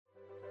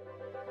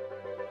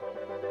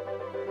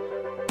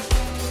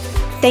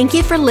Thank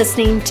you for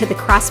listening to the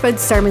Crossroads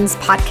Sermons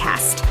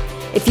podcast.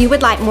 If you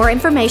would like more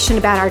information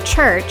about our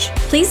church,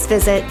 please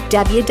visit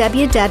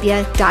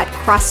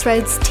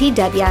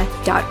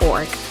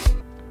www.crossroadstw.org.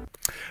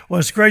 Well,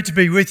 it's great to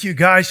be with you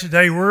guys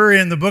today. We're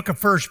in the book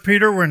of 1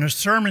 Peter. We're in a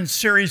sermon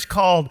series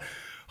called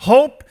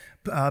Hope.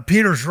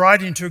 Peter's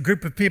writing to a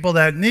group of people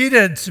that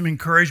needed some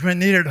encouragement,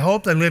 needed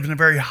hope. They lived in a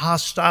very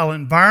hostile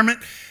environment.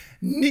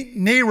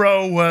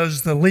 Nero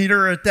was the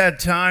leader at that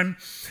time,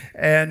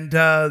 and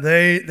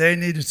they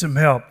needed some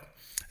help.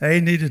 They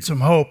needed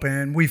some hope,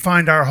 and we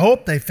find our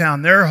hope. They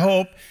found their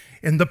hope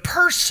in the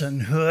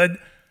personhood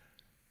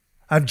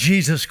of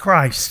Jesus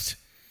Christ.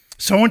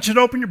 So I want you to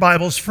open your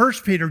Bibles, 1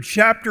 Peter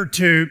chapter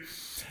 2.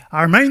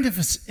 Our main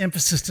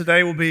emphasis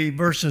today will be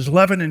verses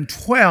 11 and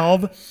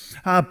 12.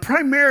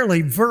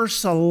 Primarily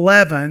verse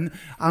 11.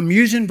 I'm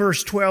using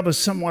verse 12 as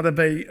somewhat of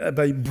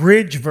a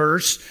bridge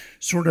verse,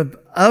 sort of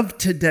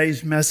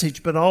today's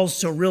message, but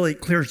also really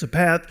clears the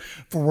path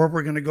for where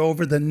we're going to go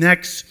over the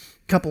next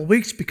couple of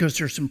weeks, because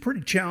there's some pretty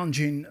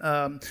challenging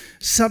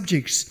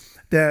subjects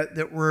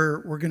that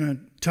we're going to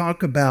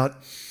talk about.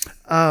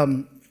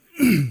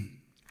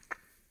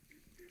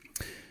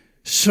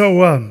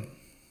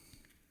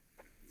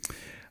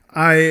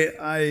 I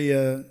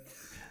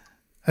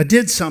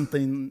did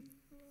something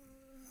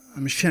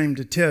I'm ashamed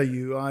to tell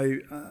you. I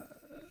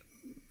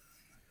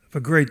a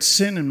great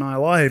sin in my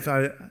life.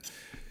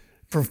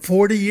 For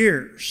 40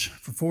 years,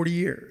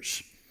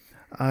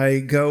 I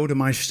go to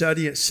my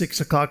study at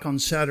 6 o'clock on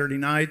Saturday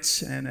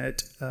nights, and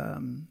at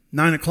 9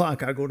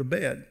 o'clock I go to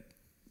bed.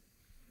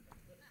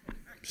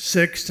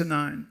 6 to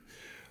 9.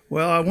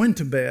 Well, I went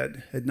to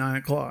bed at 9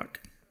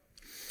 o'clock.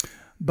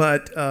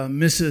 But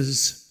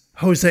Mrs.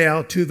 Jose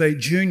Altuve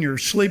Jr.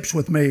 sleeps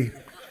with me.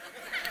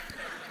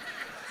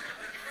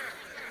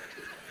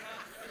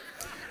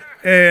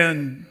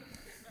 And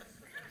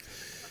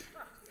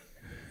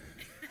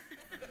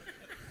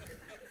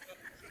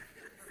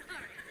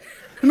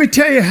let me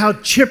tell you how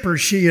chipper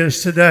she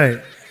is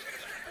today.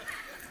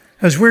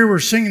 As we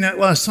were singing that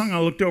last song, I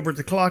looked over at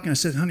the clock and I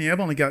said, "Honey, I've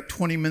only got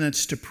 20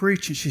 minutes to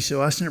preach." And she said,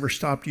 "Well, that's never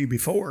stopped you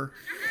before."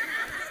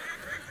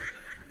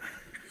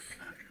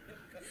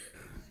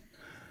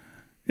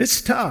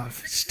 It's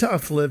tough. It's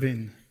tough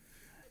living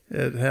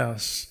at the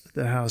house.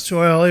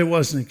 Well, it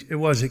was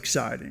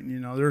exciting. You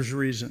know, there's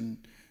reason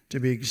to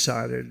be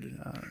excited.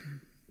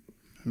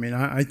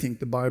 I think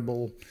the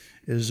Bible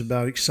is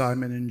about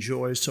excitement and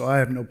joy, so I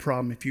have no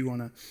problem if you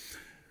want to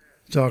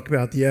talk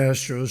about the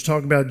Astros.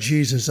 Talk about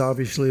Jesus,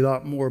 obviously, a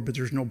lot more, but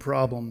there's no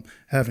problem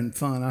having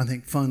fun. I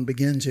think fun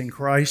begins in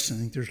Christ. I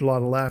think there's a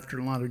lot of laughter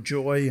and a lot of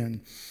joy,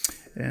 and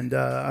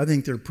I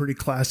think they're a pretty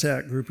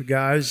class-act group of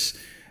guys.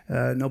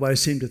 Nobody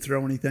seemed to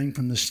throw anything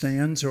from the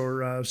stands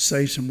or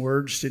say some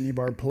words to any of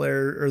our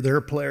players or their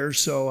players.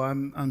 So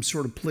I'm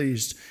sort of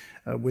pleased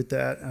with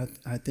that.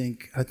 I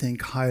think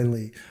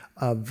highly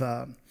of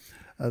the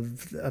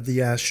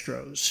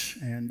Astros,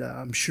 and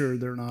I'm sure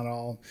they're not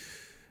all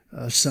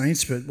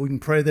saints, but we can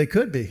pray they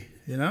could be.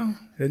 You know,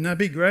 wouldn't that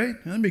be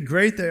great? That'd be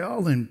great. They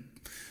all in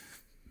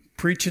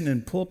preaching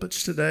in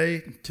pulpits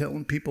today,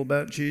 telling people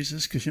about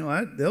Jesus, because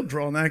they'll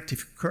draw an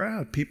active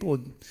crowd. People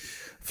would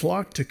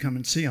flock to come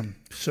and see them.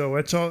 So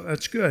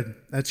that's good.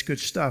 That's good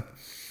stuff.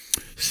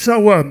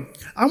 So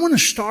I want to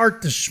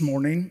start this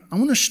morning. I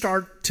want to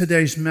start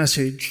today's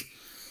message.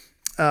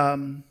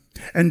 And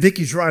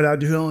Vicky's right. I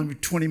do only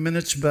 20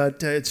 minutes,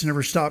 but it's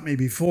never stopped me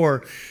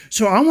before.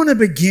 So I want to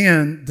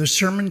begin the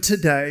sermon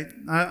today.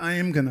 I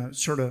am going to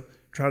sort of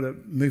try to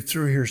move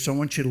through here. So I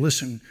want you to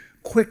listen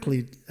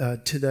quickly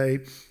today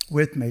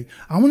with me.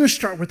 I want to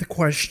start with a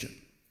question.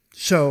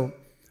 So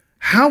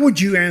how would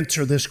you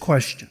answer this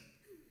question?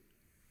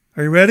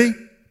 Are you ready?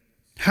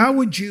 How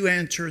would you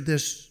answer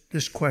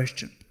this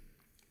question?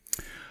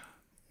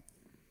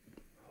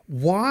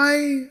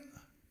 Why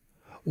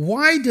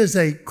does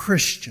a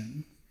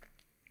Christian,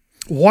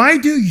 why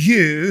do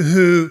you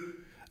who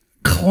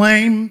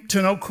claim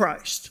to know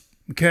Christ,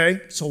 okay?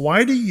 So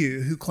why do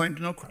you who claim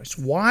to know Christ,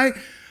 why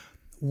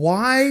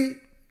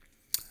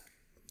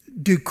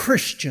do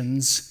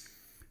Christians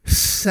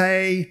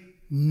say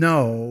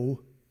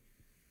no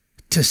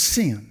to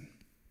sin?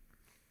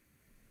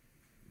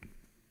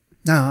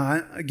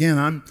 Now,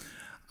 again,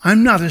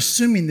 I'm not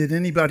assuming that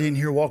anybody in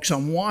here walks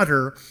on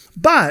water,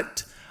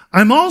 but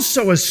I'm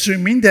also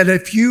assuming that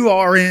if you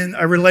are in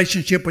a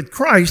relationship with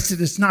Christ,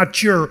 it is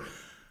not your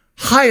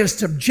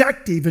highest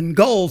objective and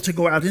goal to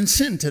go out and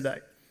sin today.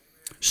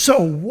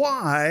 So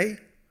why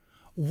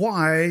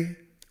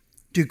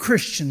do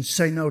Christians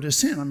say no to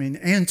sin? I mean,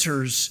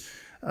 answers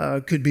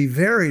could be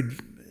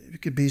varied.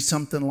 It could be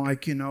something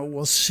like,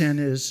 well, sin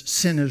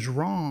is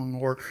wrong,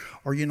 or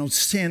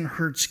sin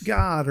hurts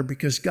God, or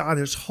because God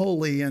is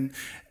holy and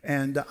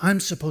I'm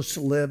supposed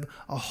to live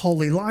a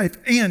holy life.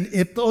 And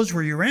if those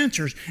were your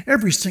answers,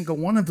 every single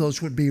one of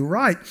those would be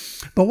right.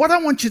 But what I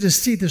want you to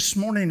see this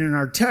morning in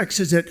our text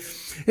is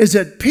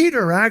that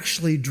Peter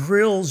actually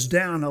drills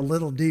down a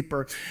little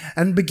deeper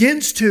and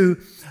begins to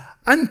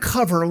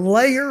uncover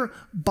layer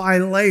by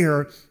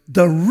layer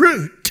the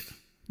root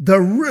the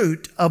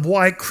root of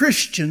why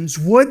Christians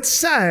would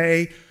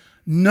say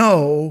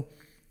no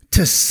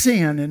to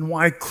sin and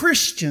why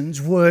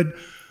Christians would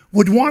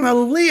want to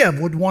live,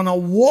 would want to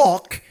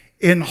walk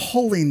in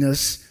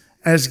holiness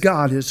as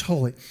God is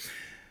holy.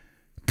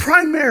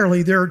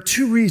 Primarily, there are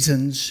two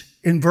reasons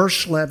in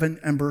verse 11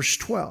 and verse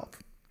 12.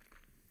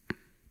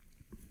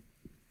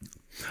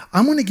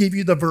 I'm going to give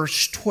you the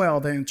verse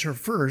 12 answer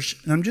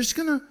first, and I'm just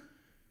going to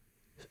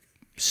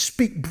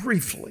speak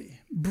briefly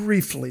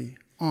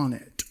on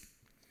it.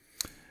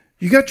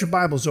 You got your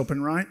Bibles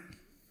open, right?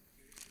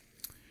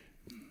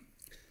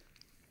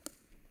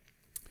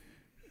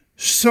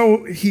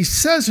 So he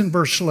says in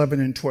verse 11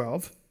 and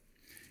 12,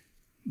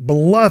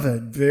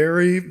 beloved,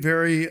 very,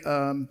 very,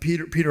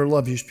 Peter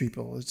loves these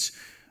people. It's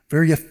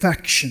very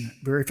affectionate,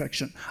 very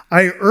affectionate.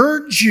 I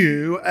urge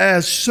you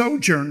as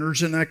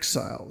sojourners and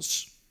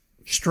exiles,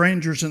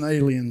 strangers and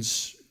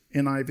aliens,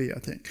 NIV, I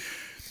think.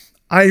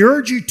 I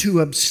urge you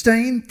to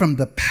abstain from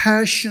the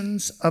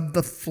passions of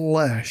the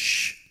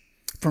flesh,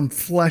 from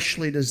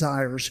fleshly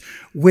desires,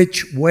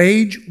 which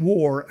wage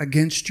war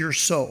against your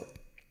soul.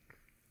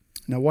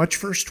 Now watch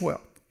verse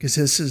 12, because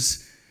this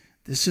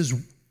is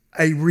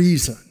a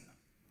reason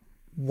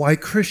why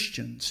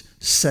Christians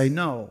say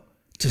no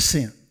to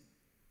sin.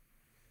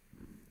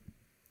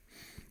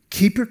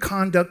 Keep your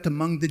conduct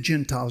among the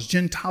Gentiles.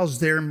 Gentiles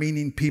there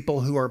meaning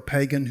people who are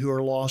pagan, who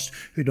are lost,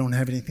 who don't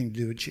have anything to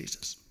do with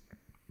Jesus.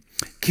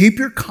 Keep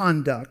your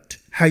conduct,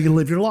 how you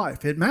live your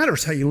life. It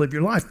matters how you live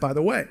your life, by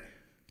the way.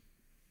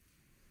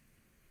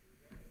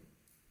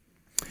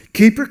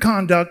 Keep your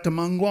conduct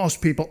among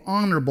lost people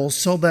honorable,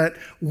 so that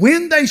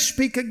when they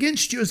speak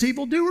against you as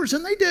evildoers,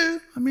 and they do,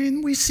 I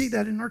mean, we see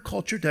that in our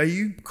culture today.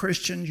 You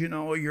Christians,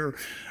 you're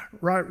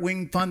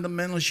right-wing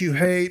fundamentalists, you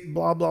hate,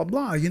 blah, blah,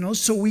 blah,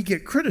 so we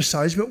get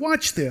criticized. But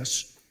watch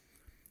this.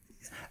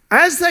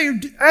 As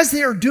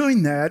they are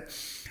doing that,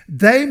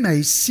 they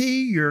may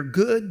see your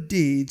good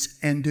deeds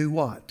and do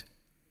what?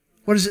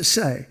 What does it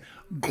say?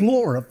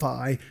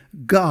 Glorify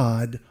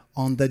God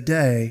on the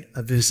day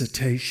of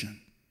visitation.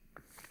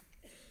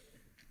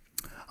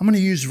 I'm going to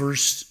use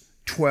verse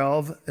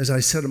 12, as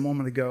I said a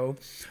moment ago,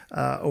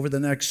 over the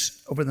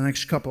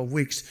next couple of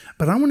weeks.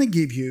 But I want to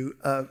give you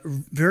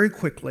very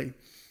quickly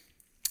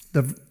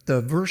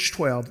the verse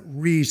 12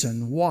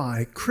 reason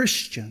why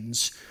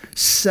Christians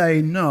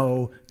say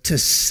no to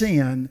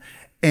sin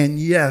and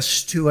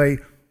yes to a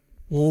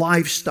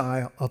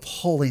lifestyle of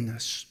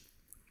holiness.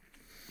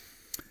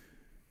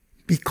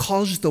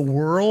 Because the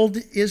world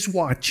is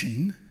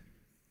watching,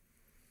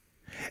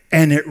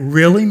 and it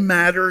really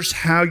matters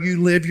how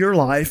you live your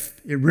life.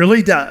 It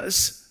really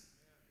does.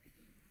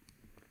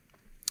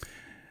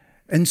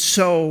 And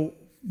so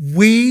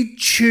we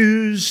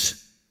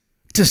choose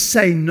to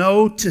say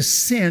no to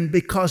sin,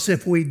 because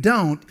if we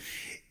don't,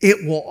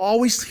 it will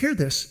always, hear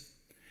this,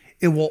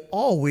 it will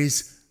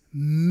always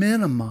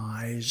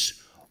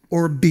minimize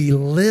or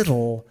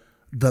belittle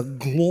the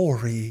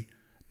glory,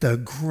 the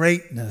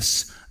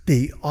greatness,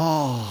 the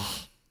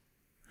awe,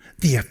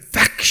 the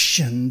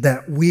affection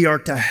that we are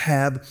to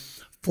have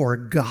for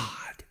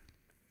God.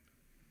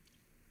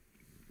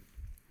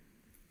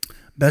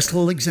 Best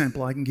little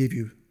example I can give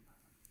you.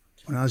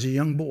 When I was a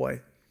young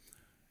boy,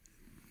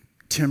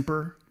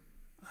 temper,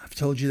 I've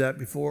told you that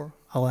before.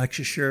 I'll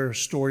actually share a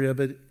story of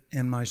it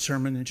in my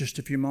sermon in just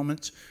a few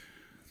moments.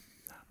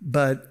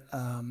 But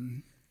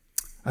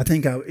I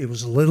think it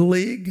was Little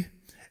League,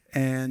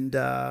 and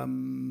I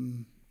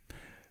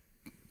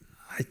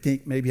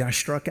think maybe I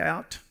struck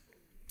out.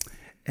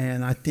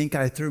 And I think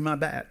I threw my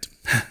bat.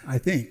 I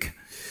think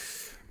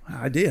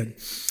I did.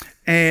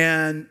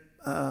 And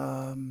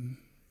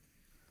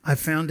I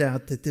found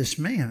out that this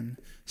man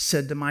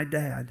said to my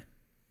dad,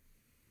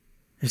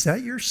 "Is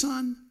that your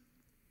son?"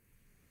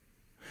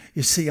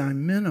 You see, I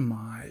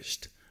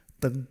minimized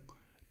the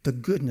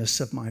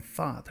goodness of my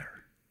father.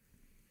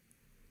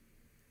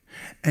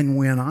 And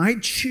when I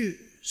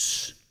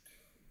choose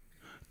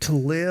to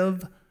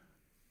live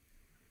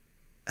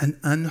an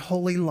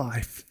unholy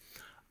life,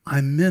 I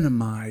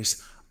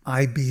minimize,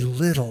 I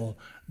belittle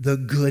the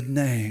good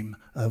name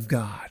of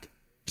God.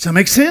 Does that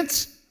make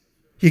sense?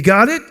 You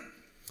got it?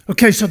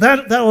 Okay, so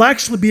that'll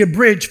actually be a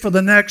bridge for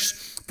the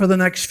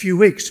next few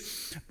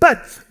weeks.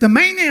 But the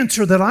main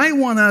answer that I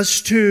want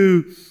us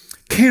to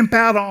camp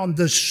out on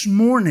this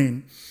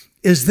morning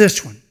is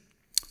this one.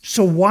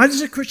 So why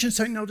does a Christian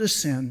say no to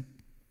sin?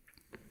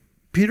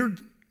 Peter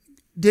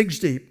digs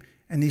deep.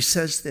 And he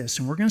says this,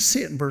 and we're going to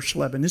see it in verse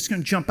 11. It's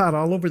going to jump out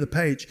all over the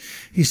page.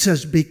 He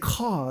says,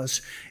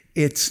 because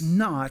it's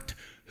not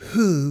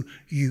who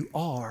you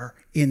are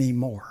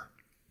anymore.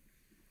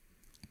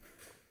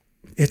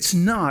 It's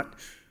not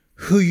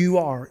who you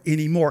are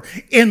anymore.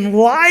 In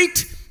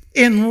light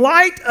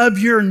of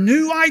your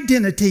new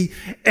identity,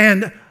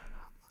 and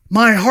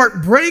my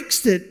heart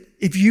breaks that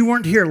if you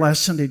weren't here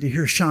last Sunday to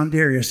hear Sean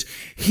Darius,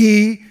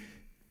 he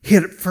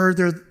hit it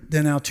further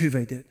than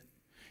Altuve did.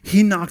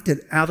 He knocked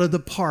it out of the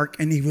park,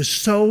 and he was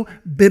so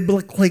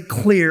biblically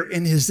clear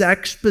in his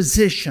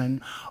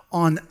exposition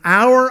on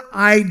our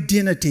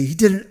identity. He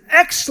did an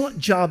excellent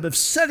job of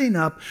setting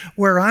up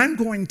where I'm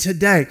going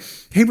today.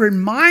 He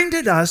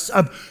reminded us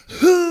of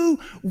who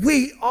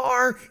we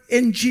are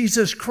in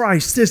Jesus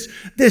Christ,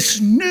 this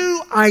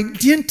new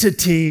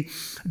identity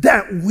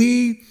that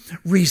we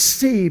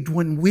received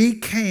when we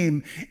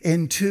came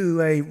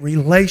into a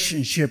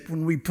relationship,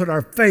 when we put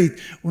our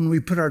faith, when we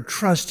put our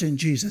trust in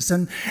Jesus.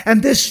 And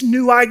this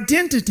new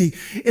identity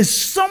is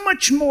so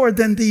much more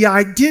than the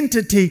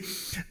identity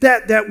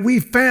that we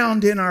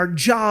found in our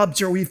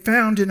jobs, or we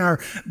found in our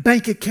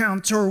bank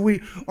accounts, or we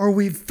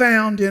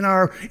found in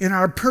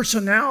our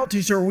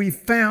personalities, or we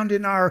found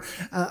in our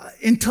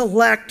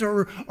intellect,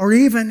 or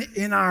even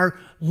in our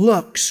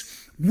looks.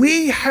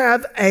 We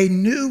have a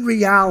new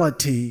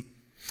reality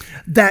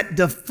that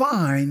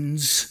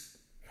defines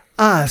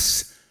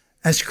us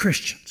as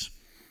Christians.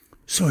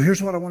 So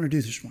here's what I want to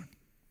do this morning.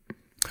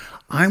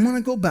 I want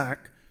to go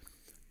back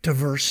to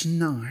verse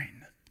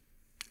 9.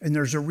 And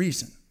there's a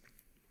reason.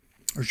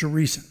 There's a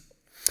reason.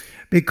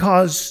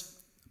 Because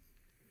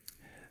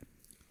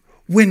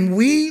when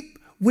we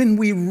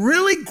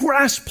really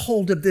grasp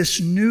hold of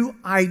this new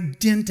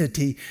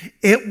identity,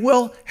 it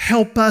will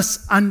help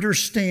us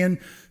understand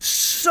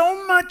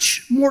so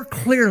much more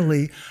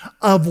clearly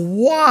of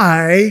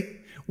why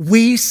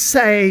we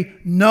say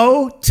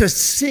no to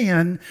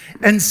sin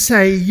and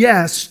say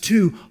yes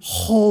to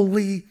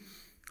holy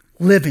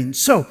living.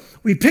 So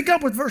we pick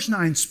up with verse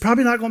 9. It's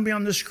probably not going to be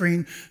on the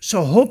screen,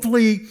 so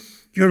hopefully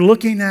you're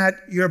looking at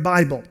your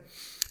Bible.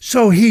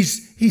 So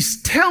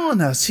he's telling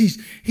us,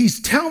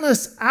 he's telling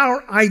us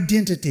our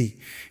identity.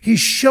 He's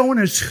showing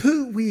us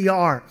who we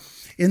are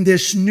in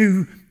this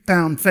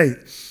newfound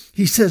faith.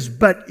 He says,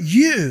 but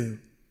you,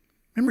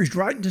 remember he's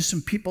writing to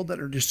some people that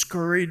are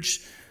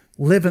discouraged,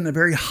 live in a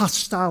very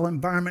hostile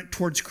environment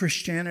towards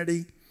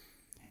Christianity.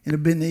 It would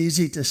have been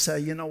easy to say,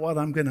 you know what,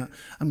 I'm gonna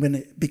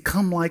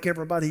become like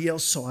everybody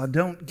else so I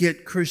don't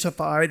get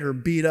crucified or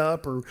beat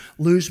up or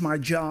lose my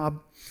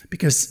job.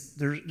 Because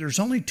there's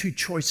only two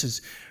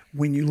choices.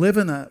 When you live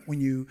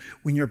when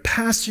you're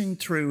passing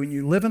through and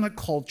you live in a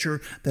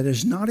culture that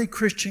is not a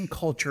Christian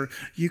culture,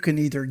 you can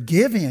either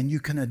give in, you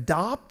can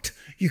adopt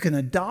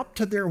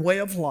to their way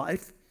of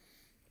life,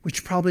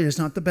 which probably is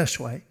not the best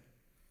way,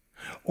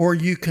 or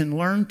you can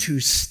learn to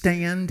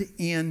stand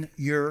in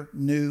your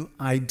new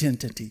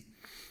identity.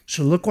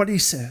 So look what he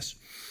says.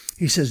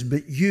 He says,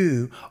 but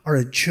you are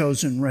a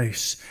chosen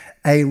race,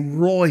 a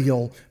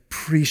royal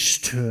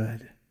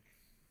priesthood,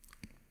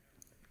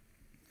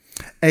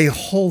 a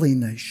holy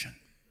nation,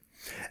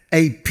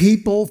 a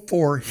people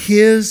for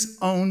his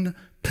own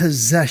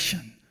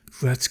possession.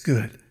 That's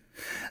good.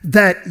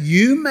 That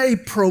you may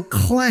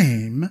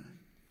proclaim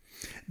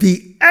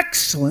the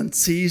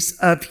excellencies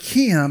of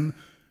him.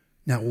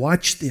 Now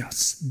watch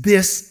this.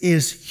 This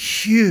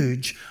is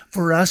huge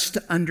for us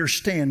to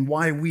understand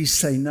why we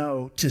say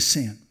no to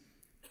sin.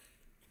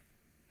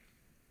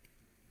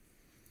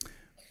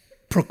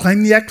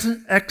 Proclaim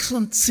the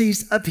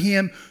excellencies of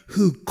him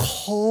who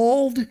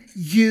called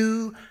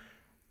you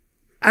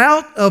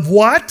out of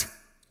what?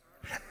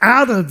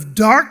 Out of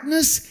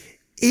darkness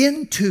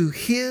into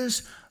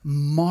his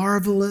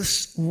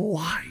marvelous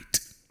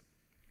light.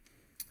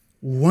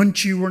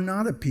 Once you were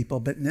not a people,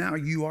 but now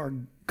you are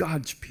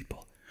God's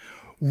people.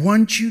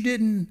 Once you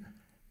didn't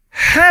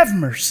have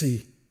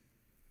mercy,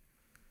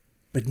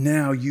 but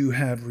now you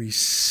have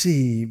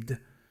received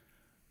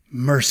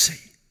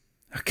mercy.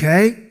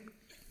 Okay?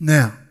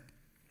 Now,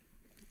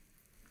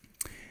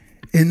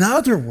 in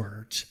other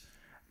words,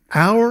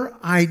 our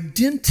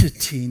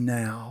identity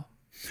now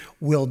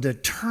will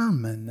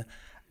determine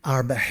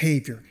our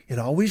behavior. It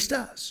always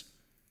does.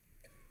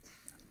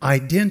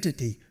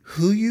 Identity,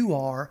 who you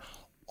are,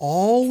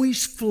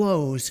 always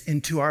flows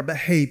into our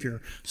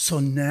behavior.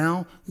 So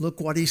now look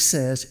what he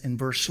says in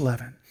verse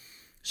 11.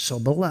 So,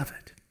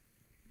 beloved,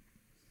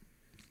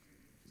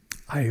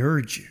 I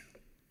urge you,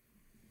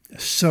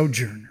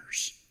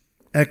 sojourners,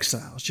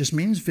 exiles, just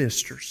means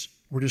visitors.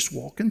 We're just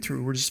walking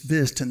through. We're just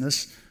visiting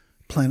this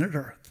planet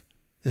Earth.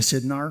 This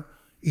isn't our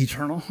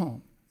eternal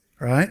home.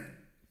 Right?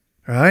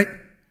 Right?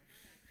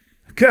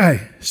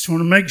 Okay. Just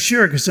want to make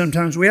sure, because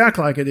sometimes we act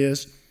like it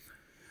is.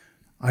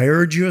 I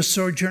urge you as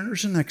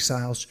sojourners and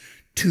exiles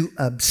to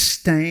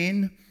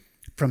abstain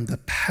from the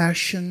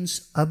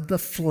passions of the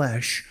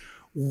flesh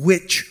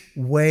which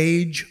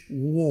wage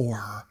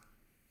war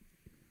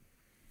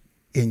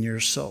in your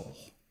soul.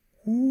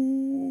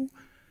 Ooh.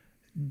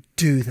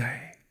 Do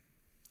they?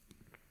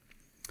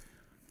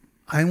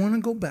 I want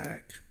to go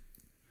back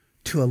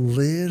to a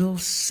little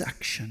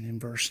section in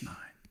verse 9.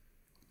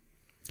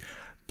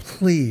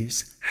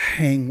 Please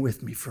hang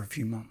with me for a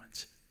few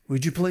moments.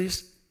 Would you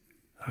please?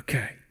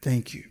 Okay,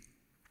 thank you.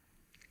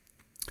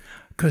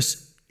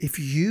 Because if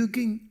you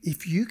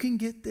can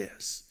get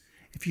this,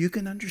 if you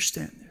can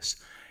understand this,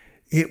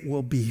 it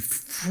will be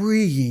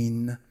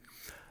freeing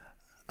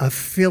of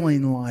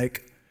feeling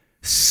like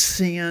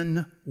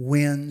sin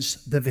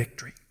wins the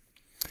victory.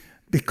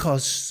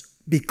 Because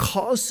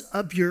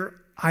of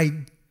your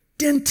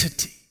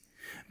identity,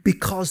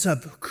 because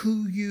of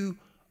who you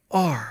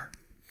are,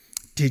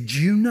 Did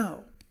you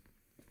know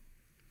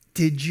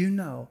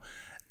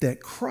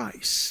that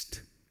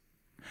Christ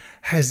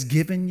has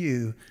given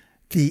you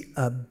the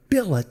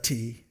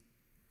ability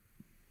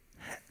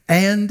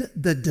and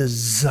the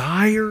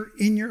desire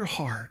in your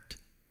heart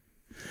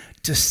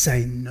to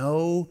say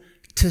no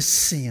to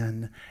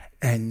sin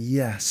and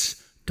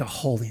yes to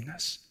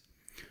holiness?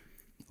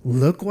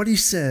 Look what he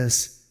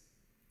says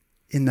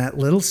in that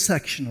little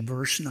section of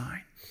verse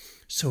 9.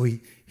 So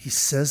he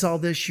says all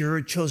this, you're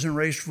a chosen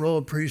race,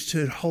 royal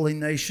priesthood, holy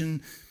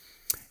nation.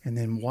 And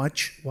then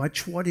watch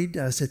what he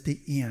does at the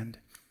end.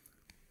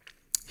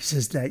 He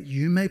says that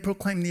you may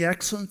proclaim the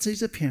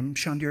excellencies of him.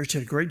 Sean Deere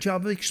did a great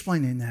job of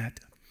explaining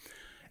that.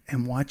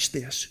 And watch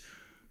this.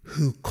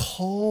 Who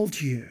called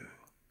you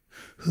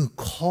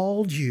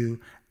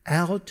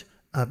out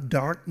of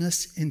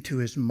darkness into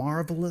his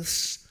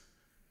marvelous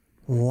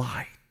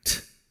light.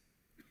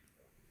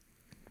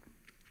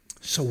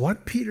 So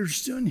what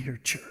Peter's doing here,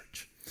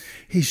 church,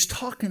 he's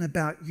talking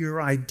about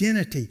your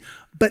identity.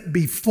 But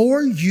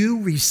before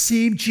you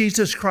received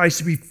Jesus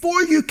Christ,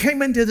 before you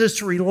came into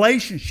this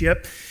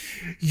relationship,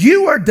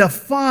 you are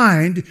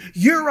defined,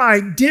 your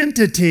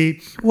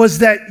identity was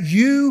that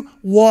you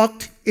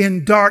walked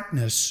in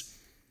darkness.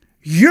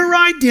 Your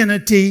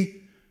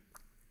identity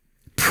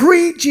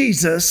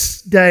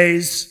pre-Jesus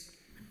days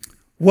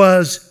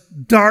was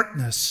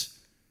darkness.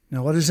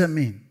 Now, what does that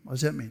mean? What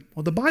does that mean?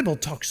 Well, the Bible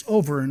talks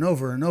over and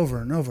over and over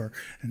and over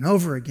and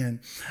over again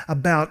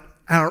about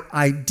our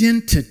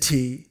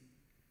identity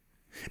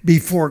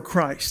before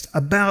Christ,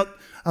 about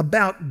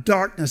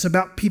darkness,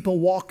 about people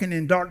walking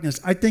in darkness.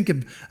 I think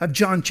of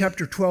John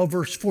chapter 12,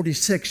 verse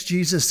 46.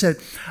 Jesus said,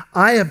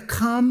 I have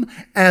come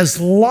as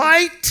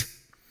light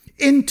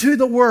into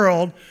the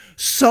world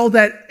so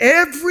that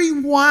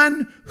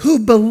everyone who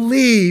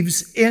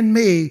believes in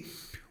me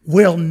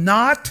will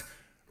not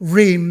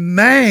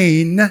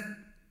remain.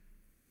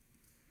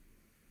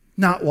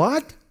 Not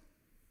what?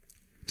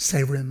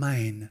 Say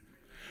remain.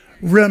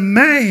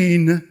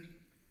 Remain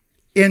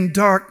in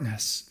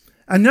darkness.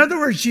 In other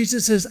words,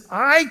 Jesus says,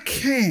 I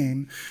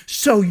came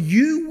so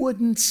you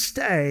wouldn't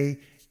stay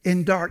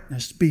in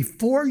darkness.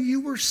 Before you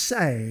were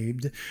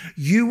saved,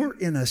 you were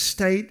in a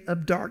state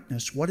of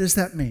darkness. What does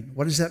that mean?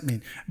 What does that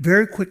mean?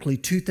 Very quickly,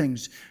 two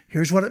things.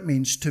 Here's what it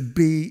means to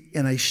be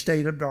in a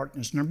state of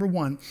darkness. Number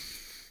one,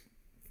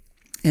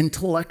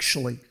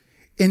 intellectual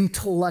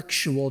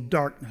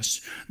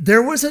darkness.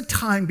 There was a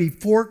time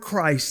before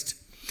Christ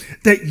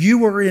that you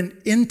were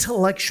in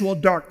intellectual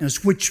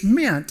darkness, which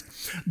meant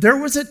there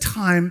was a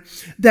time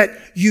that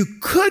you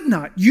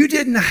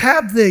didn't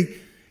have the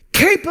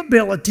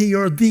capability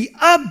or the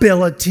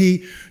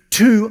ability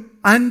to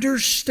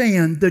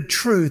understand the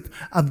truth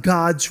of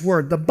God's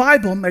word. The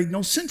Bible made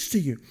no sense to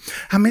you.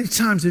 How many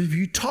times have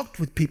you talked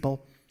with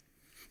people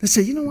that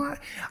say, you know what,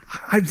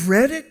 I've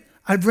read it,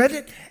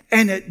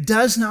 and it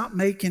does not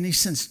make any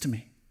sense to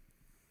me.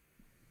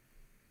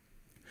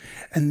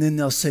 And then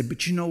they'll say,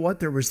 but you know what?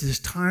 There was this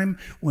time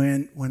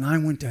when I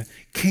went to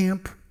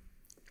camp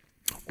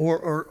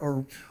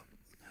or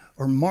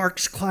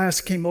Mark's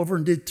class came over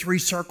and did 3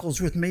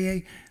 circles with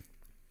me.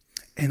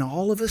 And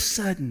all of a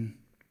sudden,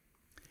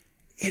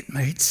 it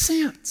made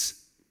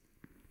sense.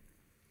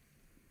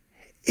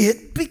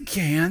 It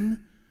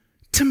began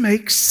to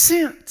make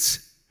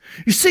sense.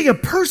 You see, a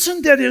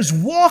person that is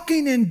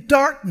walking in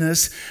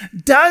darkness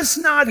does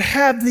not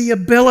have the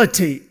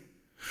ability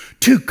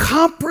to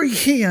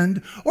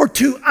comprehend or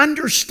to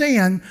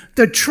understand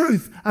the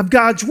truth of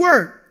God's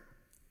word.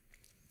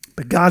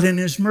 But God in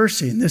his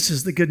mercy, and this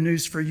is the good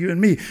news for you and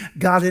me,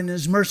 God in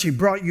his mercy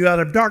brought you out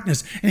of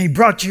darkness and he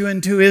brought you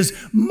into his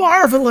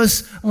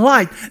marvelous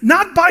light.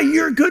 Not by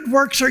your good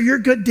works or your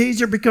good deeds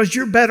or because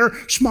you're better,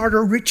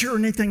 smarter, richer or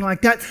anything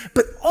like that,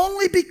 but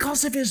only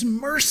because of his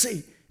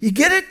mercy. You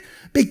get it?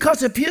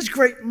 Because of his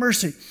great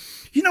mercy.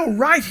 You know,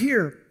 right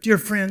here, dear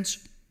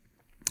friends,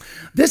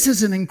 this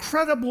is an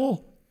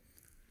incredible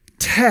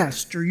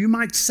test, or you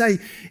might say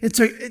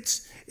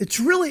it's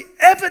really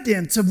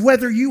evidence of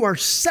whether you are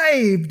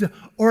saved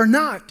or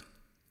not.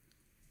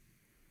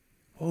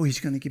 Oh, he's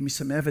going to give me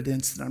some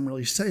evidence that I'm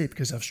really saved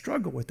because I've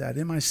struggled with that.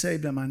 Am I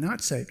saved? Am I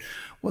not saved?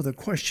 Well, the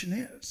question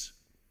is,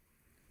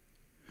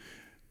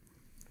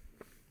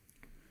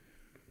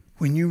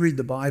 when you read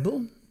the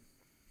Bible,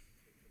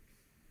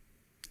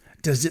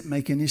 does it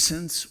make any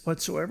sense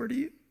whatsoever to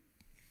you?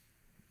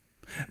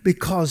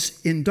 Because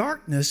in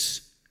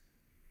darkness,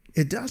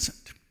 it doesn't.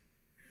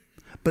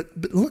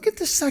 But look at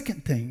the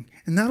second thing,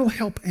 and that'll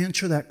help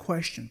answer that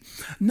question.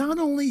 Not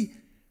only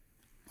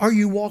are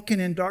you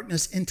walking in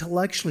darkness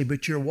intellectually,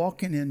 but you're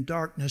walking in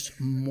darkness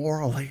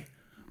morally.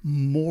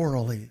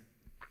 Morally.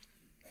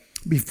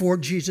 Before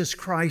Jesus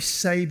Christ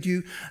saved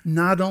you,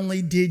 not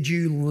only did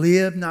you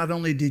live, not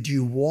only did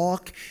you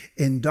walk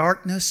in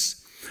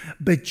darkness,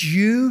 but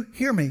you,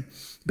 hear me,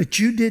 but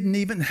you didn't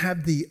even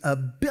have the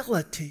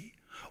ability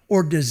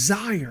or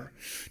desire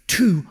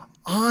to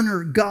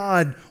honor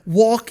God,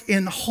 walk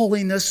in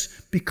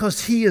holiness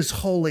because he is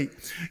holy.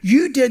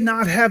 You did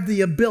not have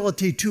the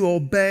ability to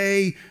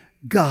obey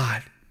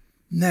God.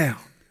 Now,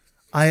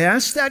 I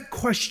ask that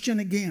question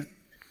again.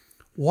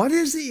 What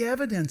is the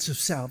evidence of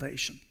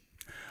salvation?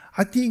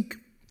 I think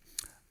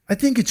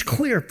it's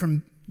clear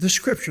from the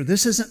scripture.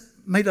 This isn't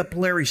made up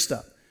Larry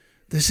stuff.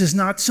 This is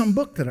not some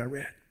book that I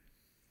read.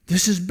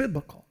 This is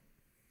biblical.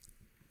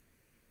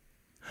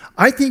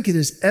 I think it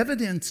is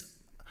evidence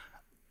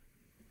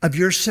of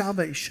your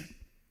salvation.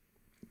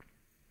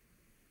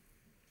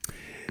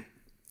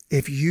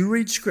 If you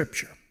read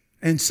scripture,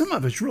 and some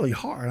of it's really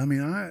hard.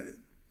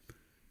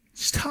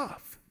 It's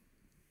tough.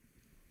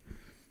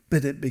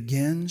 But it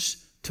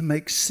begins to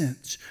make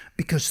sense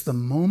because the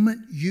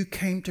moment you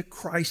came to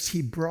Christ,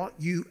 he brought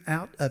you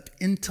out of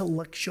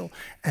intellectual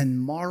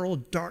and moral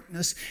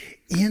darkness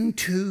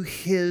into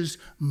his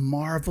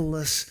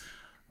marvelous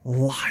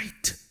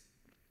light.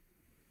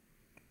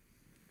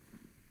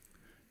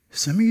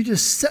 Some of you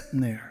just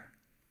sitting there.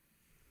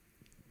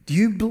 Do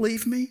you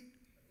believe me?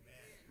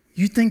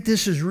 You think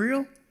this is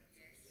real?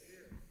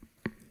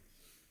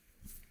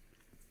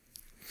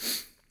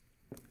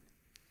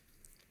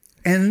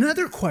 And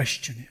another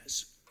question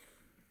is,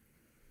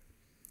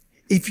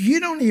 if you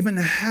don't even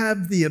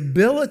have the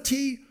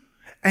ability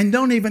and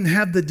don't even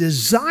have the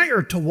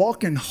desire to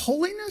walk in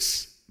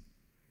holiness,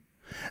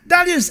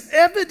 that is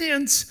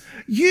evidence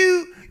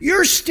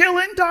you're still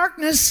in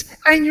darkness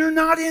and you're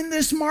not in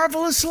this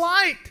marvelous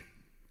light.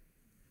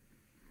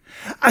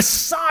 A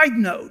side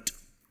note,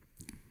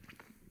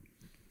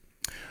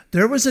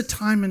 there was a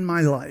time in my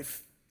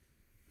life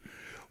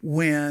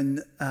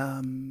when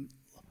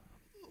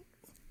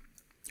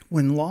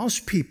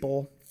lost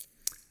people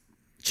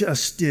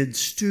just did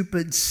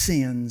stupid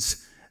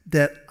sins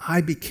that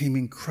I became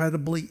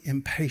incredibly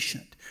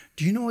impatient.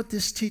 Do you know what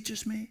this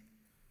teaches me?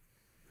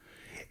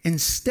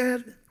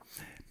 Instead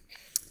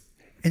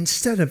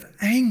of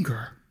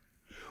anger,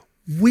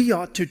 we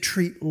ought to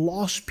treat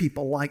lost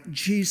people like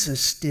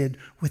Jesus did,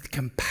 with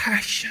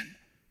compassion.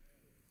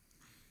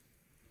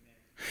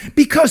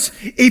 Because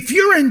if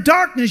you're in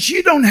darkness,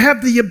 you don't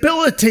have the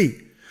ability.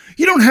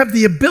 You don't have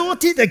the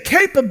ability, the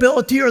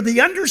capability, or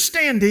the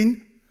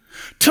understanding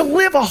to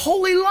live a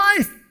holy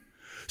life.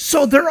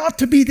 So there ought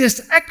to be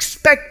this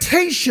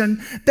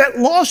expectation that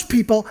lost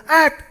people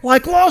act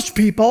like lost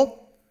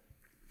people,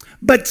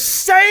 but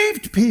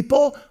saved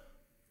people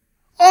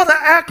ought to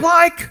act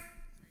like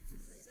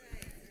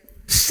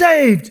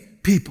saved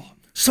people.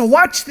 So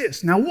watch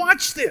this. Now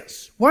watch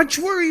this. Watch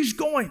where he's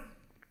going.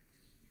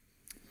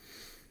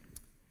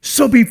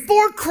 So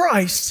before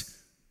Christ,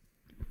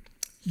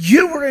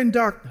 you were in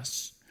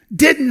darkness,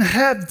 didn't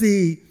have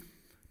the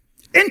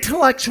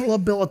intellectual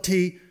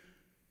ability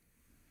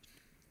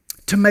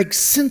to make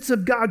sense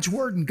of God's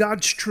word and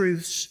God's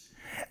truths,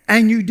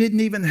 and you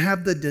didn't even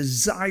have the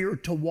desire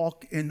to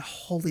walk in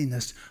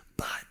holiness.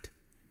 But,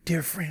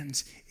 dear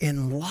friends,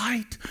 in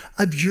light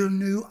of your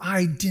new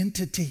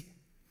identity,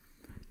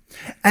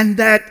 and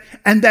that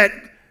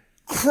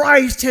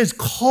Christ has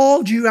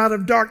called you out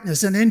of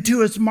darkness and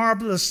into his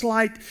marvelous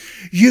light,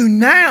 you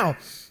now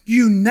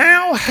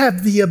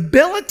have the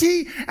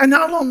ability, and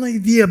not only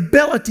the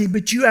ability,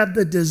 but you have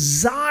the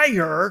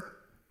desire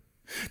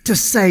to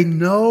say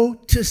no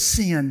to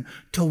sin,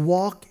 to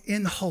walk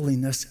in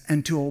holiness,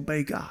 and to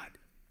obey God.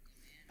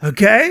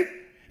 Okay?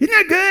 Isn't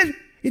that good?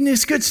 Isn't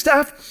this good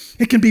stuff?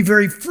 It can be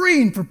very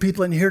freeing for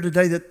people in here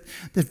today that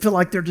feel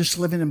like they're just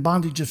living in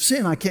bondage of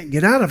sin. I can't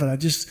get out of it. I'm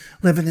just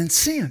living in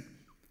sin.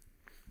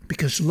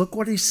 Because look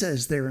what he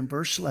says there in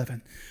verse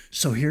 11.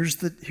 So here's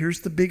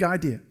the big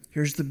idea.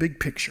 Here's the big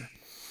picture.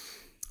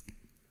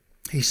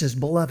 He says,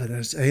 beloved,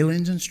 as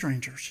aliens and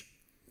strangers,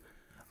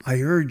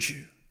 I urge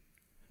you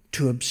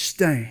to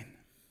abstain.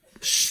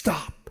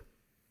 Stop.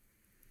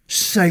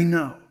 Say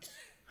no.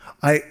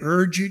 I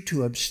urge you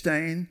to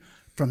abstain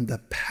from the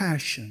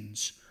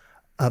passions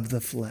of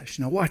the flesh.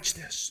 Now watch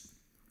this.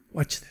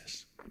 Watch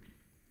this.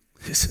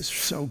 This is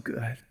so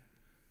good.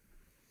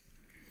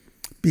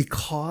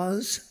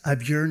 Because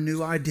of your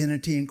new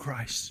identity in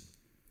Christ,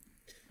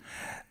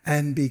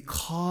 and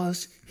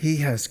because he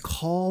has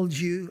called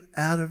you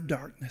out of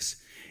darkness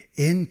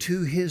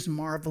into his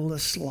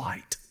marvelous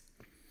light,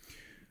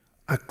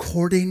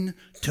 according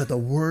to the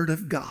word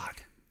of God,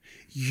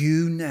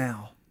 you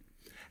now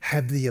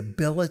have the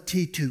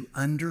ability to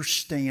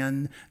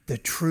understand the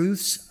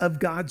truths of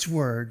God's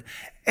word,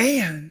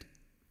 and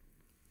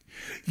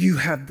you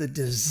have the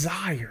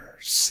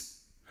desires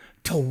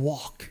to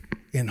walk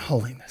in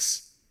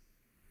holiness.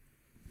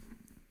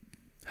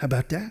 How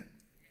about that?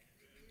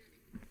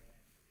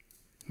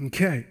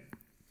 Okay.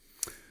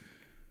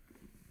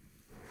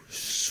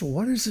 So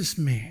what does this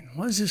mean?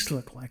 What does this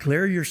look like?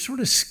 Larry, you're sort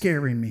of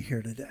scaring me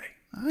here today.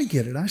 I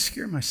get it. I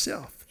scare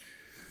myself.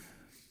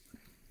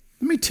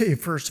 Let me tell you,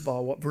 first of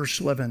all, what verse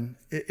 11,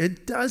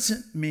 it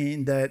doesn't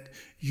mean that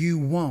you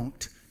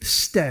won't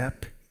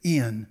step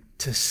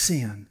into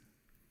sin.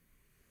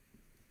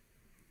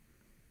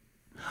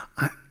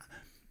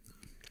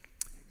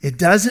 It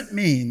doesn't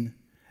mean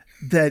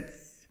that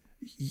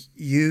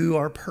you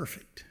are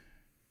perfect.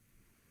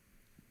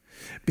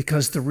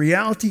 Because the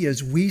reality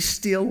is we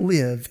still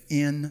live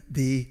in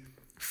the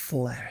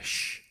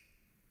flesh.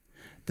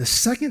 The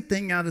second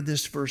thing out of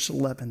this verse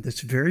 11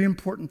 that's very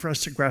important for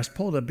us to grasp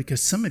hold of,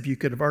 because some of you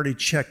could have already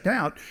checked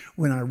out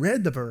when I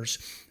read the verse,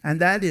 and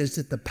that is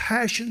that the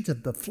passions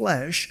of the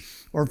flesh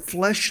or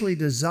fleshly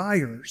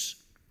desires,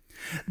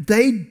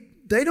 they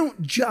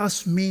don't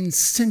just mean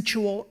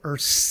sensual or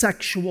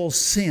sexual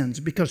sins,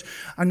 because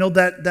I know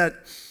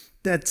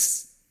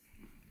that's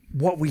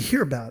what we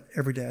hear about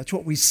every day. That's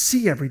what we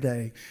see every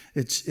day.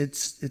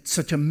 It's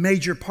such a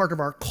major part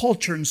of our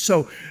culture. And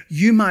so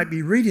you might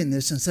be reading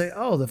this and say,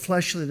 oh, the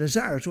fleshly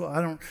desires. Well,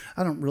 I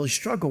don't really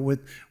struggle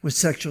with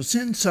sexual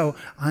sin, so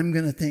I'm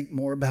going to think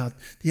more about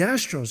the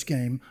Astros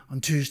game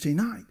on Tuesday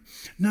night.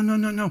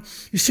 No.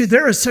 You see,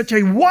 there is such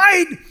a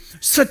wide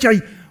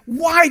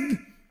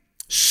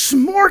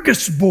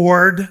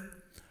smorgasbord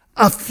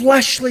of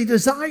fleshly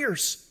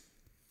desires.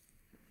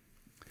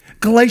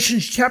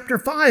 Galatians chapter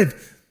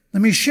 5.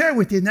 Let me share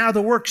with you now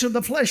the works of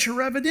the flesh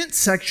are evident.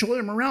 Sexual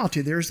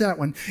immorality, there's that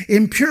one.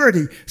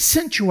 Impurity,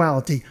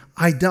 sensuality,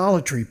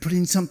 idolatry,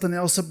 putting something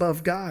else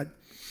above God.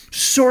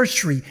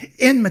 Sorcery,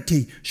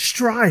 enmity,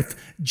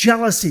 strife,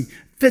 jealousy,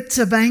 fits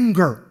of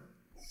anger.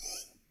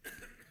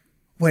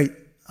 Wait,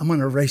 I'm going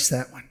to erase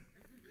that one.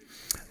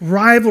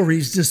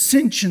 Rivalries,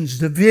 dissensions,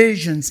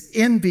 divisions,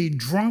 envy,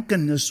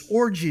 drunkenness,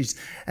 orgies,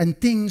 and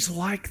things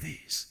like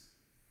these.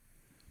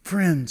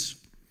 Friends,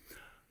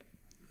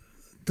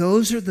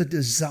 those are the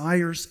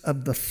desires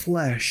of the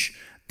flesh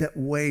that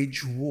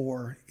wage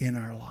war in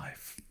our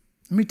life.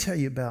 Let me tell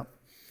you about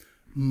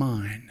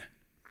mine,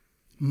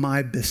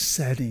 my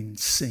besetting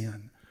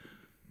sin.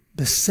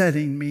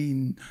 Besetting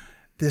means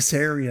this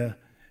area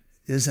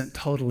isn't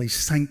totally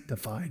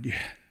sanctified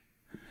yet,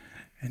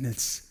 and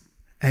it's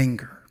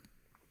anger.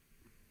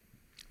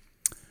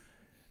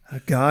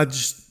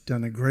 God's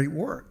done a great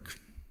work,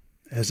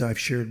 as I've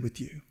shared with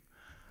you.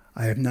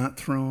 I have not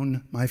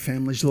thrown my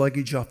family's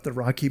luggage off the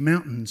Rocky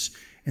Mountains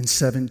in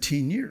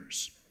 17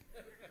 years.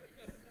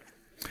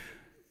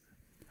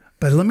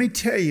 But let me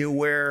tell you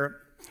where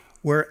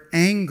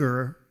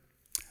anger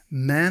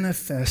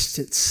manifests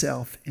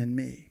itself in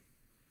me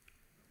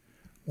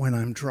when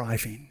I'm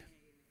driving.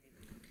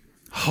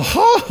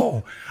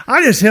 Oh,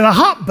 I just hit a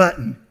hot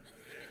button.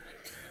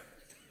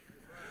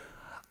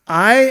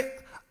 I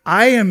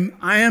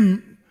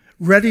am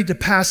ready to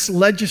pass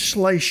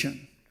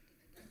legislation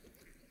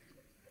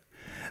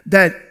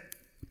that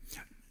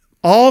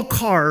all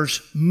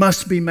cars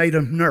must be made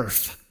of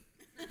Nerf,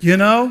 you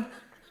know?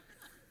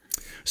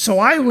 So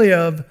I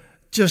live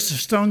just a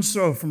stone's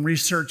throw from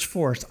Research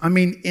Forest. I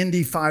mean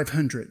Indy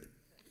 500.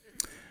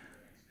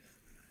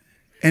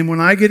 And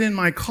when I get in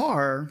my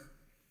car,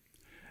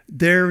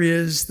 there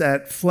is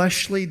that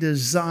fleshly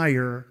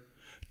desire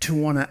to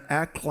want to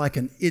act like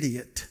an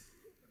idiot,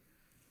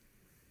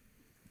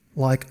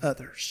 like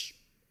others.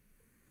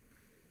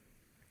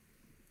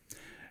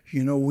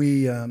 You know,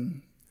 we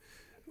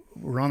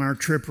were on our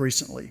trip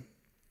recently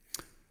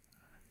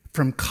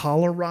from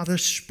Colorado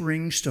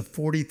Springs to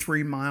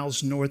 43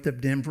 miles north of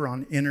Denver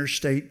on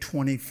Interstate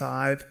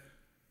 25.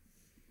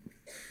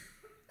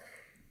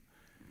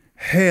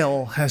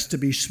 Hell has to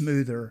be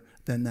smoother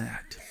than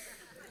that.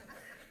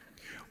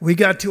 We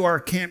got to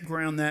our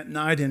campground that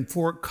night in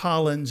Fort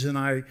Collins, and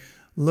I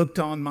looked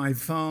on my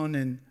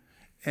phone,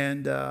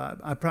 and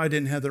I probably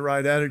didn't have the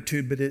right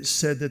attitude, but it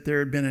said that there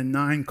had been a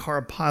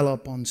 9-car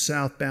pileup on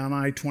southbound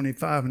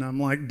I-25, and I'm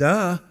like,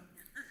 duh.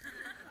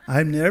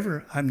 I've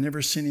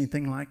never seen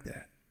anything like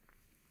that.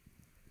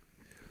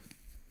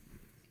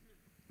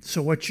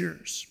 So what's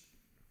yours?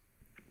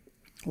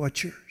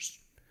 What's yours?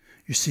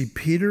 You see,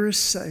 Peter is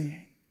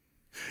saying,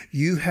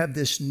 you have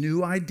this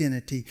new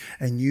identity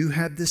and you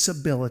have this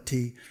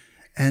ability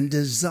and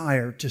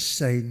desire to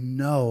say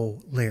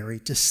no, Larry,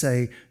 to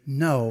say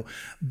no.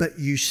 But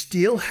you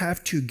still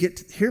have to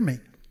hear me,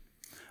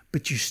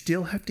 but you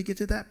still have to get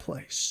to that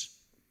place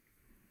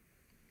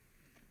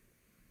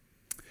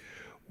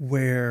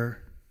where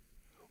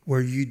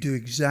you do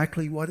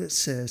exactly what it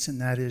says, and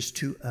that is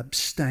to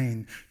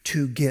abstain,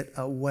 to get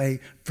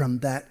away from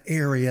that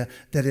area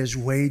that is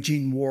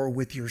waging war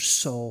with your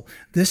soul.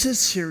 This is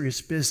serious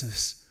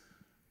business.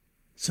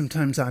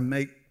 Sometimes I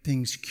make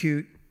things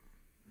cute.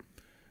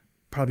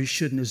 Probably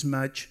shouldn't as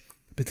much,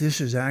 but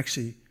this is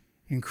actually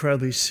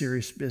incredibly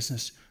serious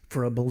business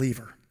for a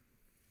believer.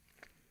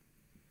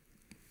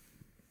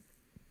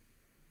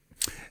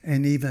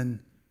 And even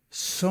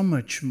so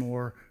much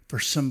more for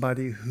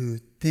somebody who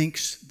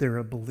thinks they're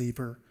a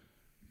believer,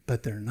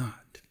 but they're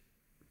not.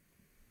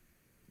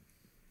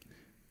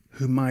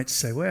 Who might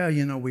say, well,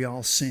 you know, we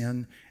all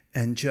sin,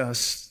 and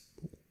just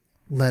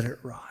let it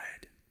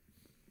ride.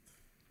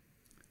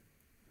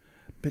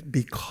 But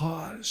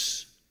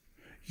because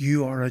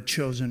you are a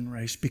chosen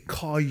race,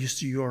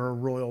 because you are a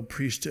royal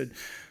priesthood,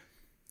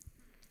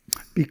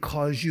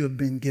 because you have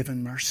been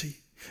given mercy,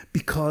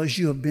 because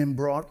you have been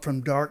brought from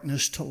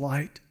darkness to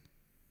light,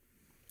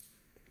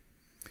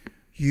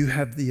 you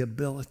have the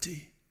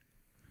ability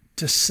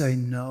to say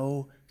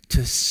no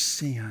to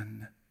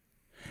sin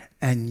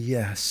and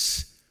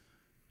yes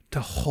to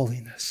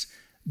holiness.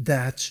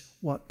 That's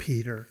what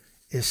Peter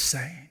is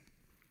saying.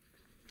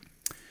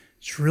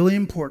 It's really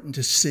important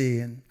to see,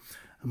 and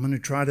I'm going to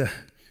try to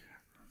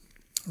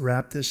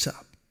wrap this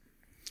up.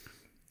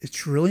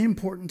 It's really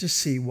important to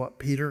see what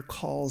Peter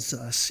calls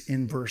us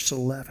in verse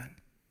 11.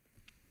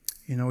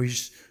 You know,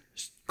 he's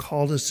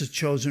called us a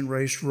chosen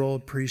race, royal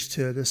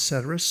priesthood,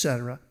 etc.,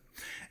 etc.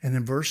 And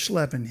in verse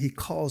 11, he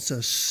calls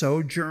us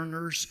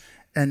sojourners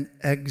and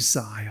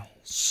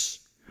exiles,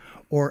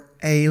 or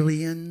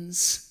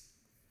aliens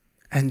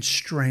and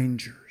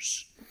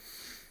strangers.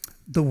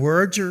 The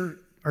words are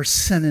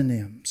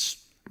synonyms.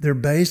 They're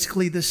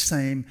basically the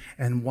same,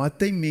 and what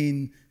they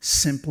mean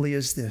simply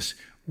is this: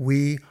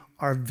 we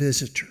are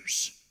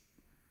visitors.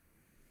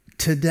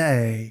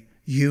 Today,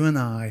 you and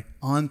I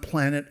on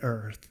planet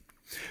Earth,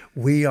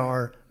 we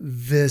are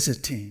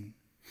visiting.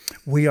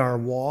 We are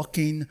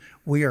walking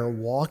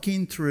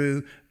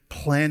through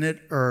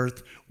planet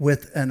Earth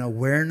with an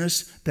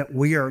awareness that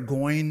we are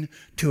going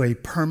to a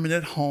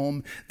permanent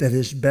home that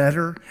is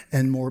better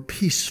and more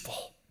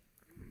peaceful.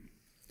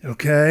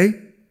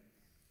 Okay?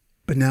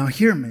 But now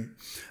hear me.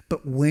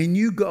 But when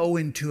you go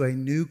into a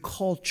new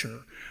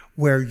culture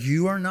where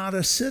you are not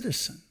a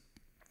citizen,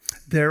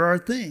 there are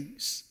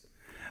things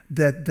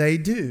that they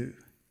do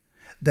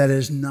that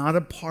is not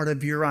a part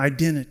of your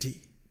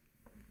identity.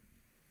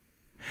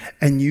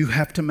 And you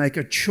have to make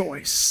a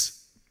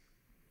choice.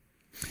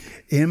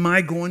 Am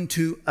I going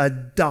to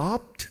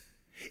adopt,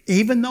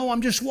 even though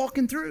I'm just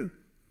walking through,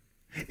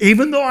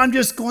 even though I'm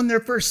just going there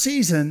for a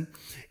season,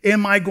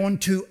 am I going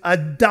to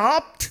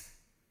adopt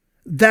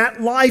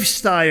that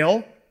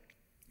lifestyle?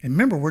 And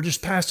remember, we're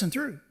just passing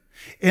through.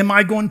 Am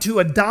I going to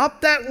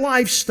adopt that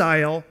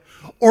lifestyle,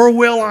 or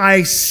will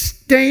I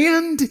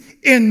stand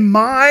in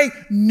my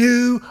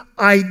new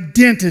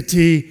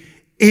identity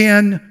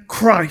in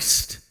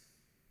Christ?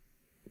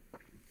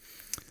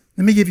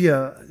 Let me give you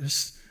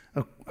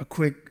a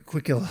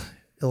quick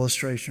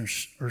illustration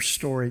or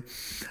story.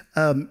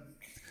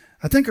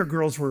 I think our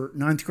girls were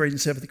 9th grade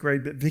and 7th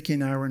grade, but Vicki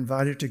and I were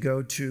invited to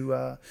go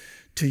to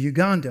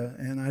Uganda,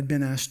 and I'd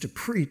been asked to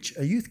preach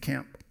a youth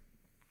camp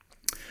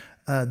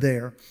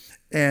there.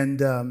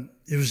 And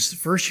it was the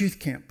first youth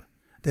camp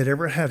that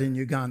ever had in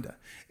Uganda.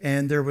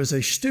 And there was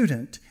a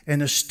student,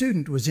 and a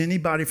student was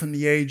anybody from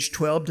the age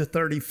 12 to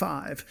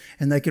 35,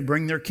 and they could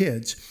bring their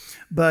kids.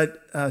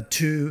 But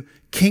to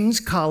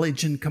King's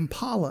College in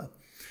Kampala,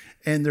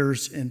 and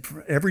there's in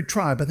every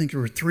tribe, I think there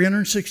were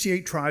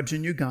 368 tribes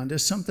in Uganda,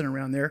 something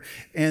around there,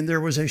 and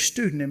there was a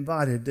student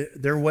invited.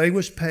 Their way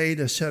was paid,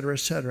 etc.,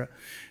 etc.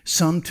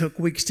 Some took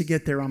weeks to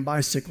get there on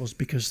bicycles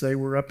because they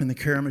were up in the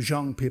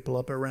Karamojong people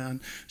up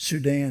around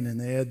Sudan, and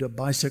they had to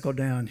bicycle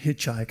down,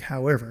 hitchhike.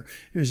 However,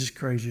 it was this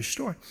crazy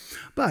story.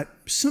 But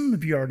some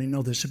of you already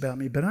know this about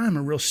me, but I'm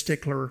a real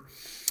stickler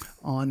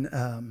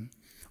on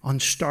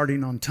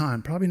starting on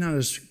time. Probably not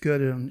as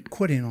good on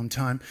quitting on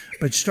time,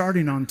 but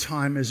starting on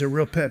time is a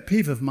real pet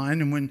peeve of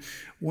mine. And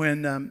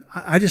when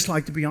I just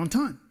like to be on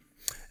time.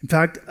 In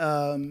fact,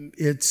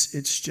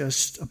 it's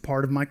just a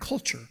part of my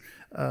culture.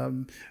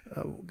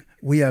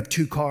 We have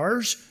 2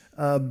 cars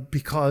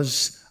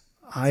because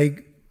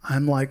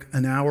I'm like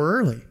an hour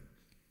early.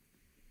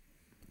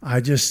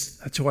 That's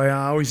the way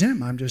I always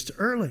am. I'm just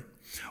early.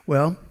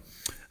 Well,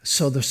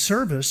 so the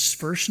service,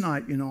 first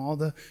night, all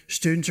the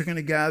students are going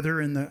to gather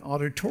in the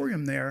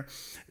auditorium there,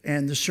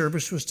 and the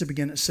service was to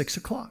begin at 6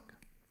 o'clock.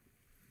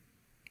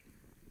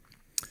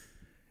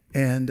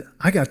 And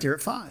I got there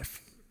at 5.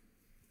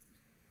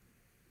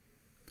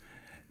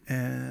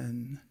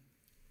 And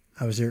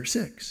I was there at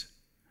 6.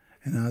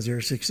 And I was there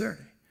at 6:30.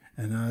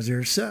 And I was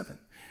there at 7.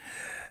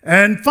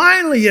 And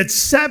finally, at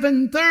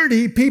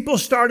 7:30, people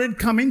started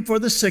coming for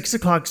the 6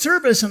 o'clock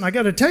service. And I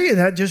got to tell you,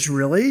 that just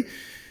really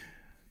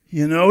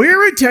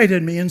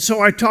irritated me. And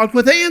so I talked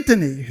with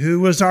Anthony,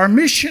 who was our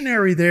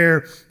missionary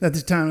there at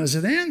the time. I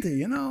said,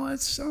 Anthony,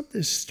 this supposed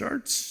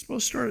to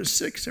start at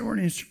 6. They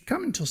weren't even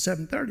coming until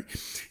 7:30.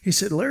 He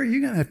said, Larry, you're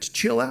going to have to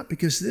chill out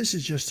because this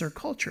is just their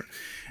culture.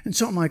 And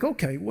so I'm like,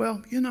 okay,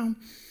 well,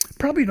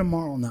 probably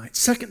tomorrow night.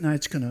 Second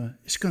night's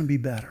it's going to be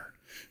better.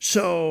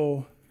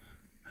 So,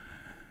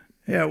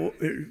 yeah, well,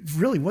 it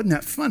really wasn't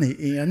that funny,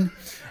 Ian.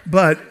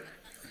 But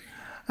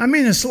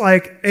it's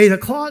like 8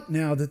 o'clock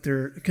now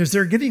because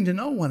they're getting to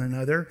know one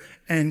another,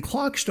 and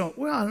clocks they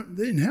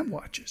didn't have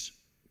watches.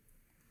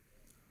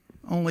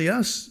 Only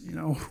us,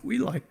 we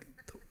like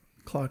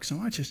clocks and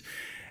watches.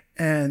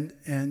 And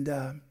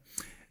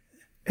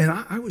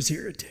I was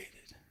irritated.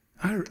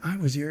 I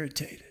was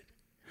irritated.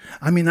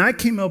 I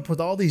came up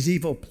with all these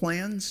evil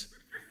plans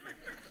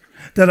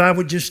that I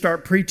would just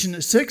start preaching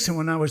at 6, and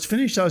when I was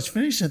finished, I was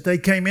finished. If they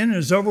came in and it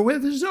was over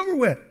with, it was over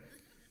with.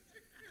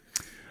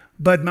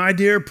 But my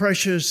dear,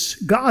 precious,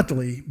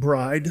 godly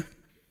bride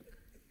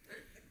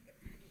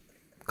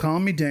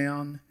calmed me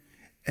down,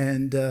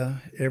 and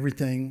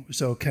everything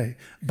was okay.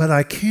 But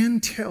I can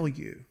tell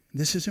you,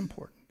 this is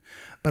important,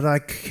 but I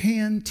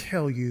can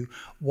tell you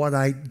what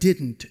I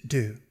didn't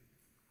do.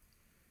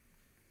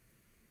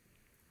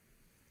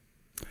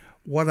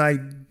 What I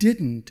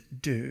didn't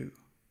do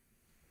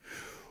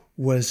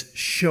was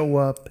show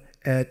up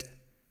at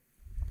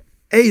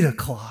 8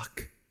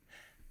 o'clock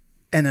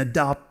and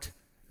adopt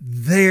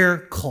their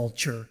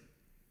culture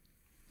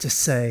to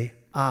say,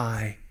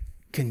 I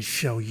can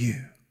show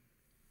you.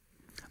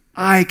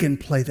 I can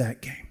play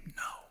that game.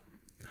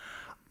 No.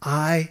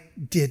 I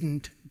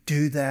didn't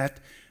do that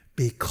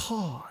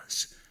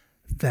because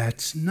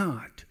that's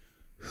not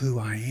who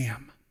I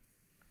am.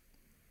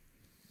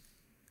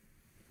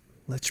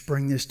 Let's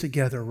bring this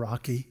together,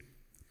 Rocky.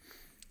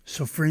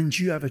 So, friends,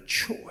 you have a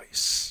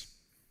choice.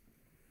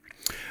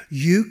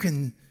 You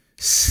can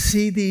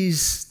see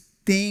these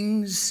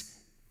things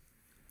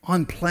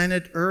on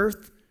planet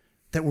Earth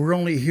that we're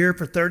only here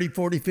for 30,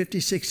 40, 50,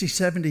 60,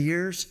 70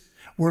 years.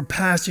 We're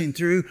passing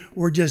through.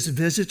 We're just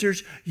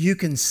visitors. You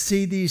can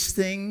see these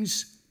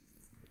things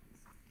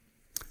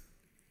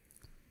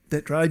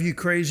that drive you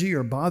crazy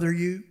or bother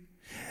you.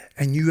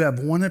 And you have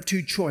one of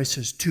two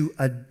choices: to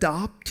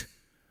adopt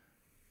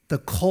the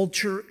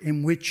culture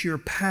in which you're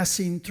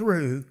passing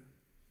through,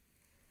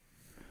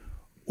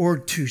 or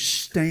to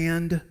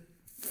stand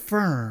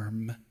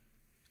firm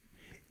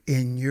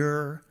in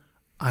your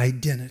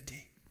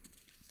identity.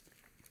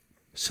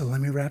 So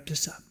let me wrap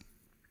this up.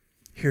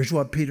 Here's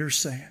what Peter's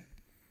saying.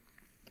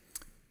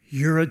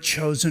 You're a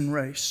chosen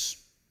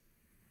race.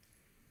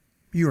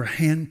 You are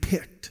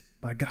handpicked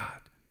by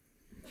God.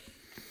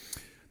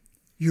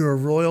 You're a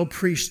royal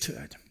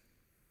priesthood.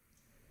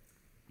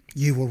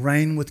 You will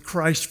reign with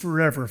Christ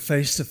forever,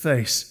 face to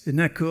face. Isn't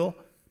that cool?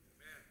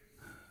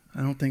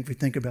 I don't think we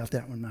think about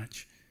that one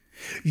much.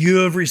 You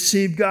have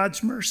received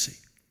God's mercy.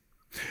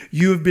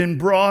 You have been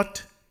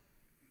brought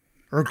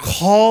or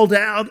called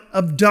out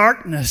of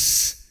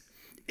darkness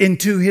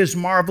into His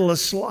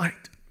marvelous light.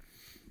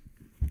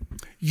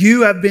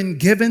 You have been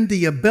given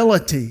the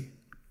ability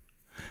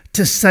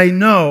to say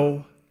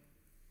no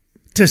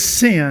to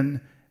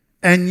sin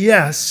and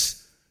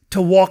yes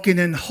to walking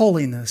in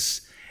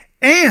holiness.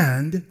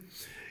 And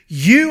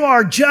you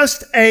are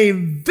just a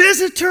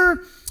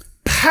visitor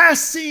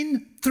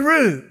passing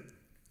through.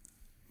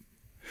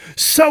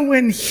 So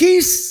when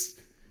he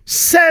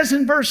says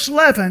in verse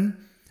 11,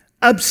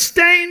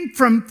 abstain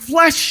from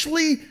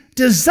fleshly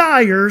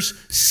desires,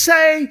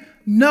 say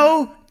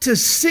no to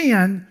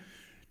sin.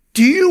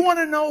 Do you want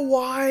to know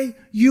why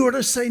you are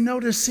to say no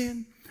to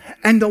sin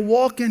and to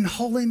walk in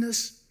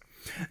holiness?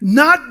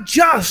 Not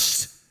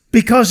just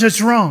because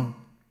it's wrong.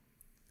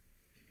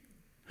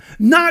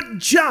 Not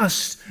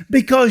just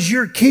because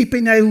you're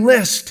keeping a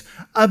list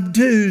of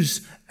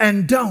do's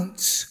and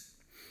don'ts,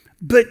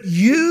 but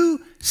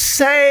you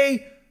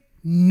say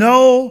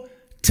no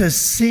to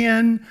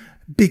sin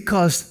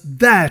because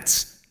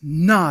that's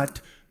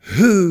not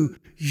who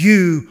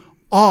you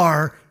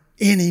are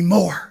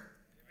anymore.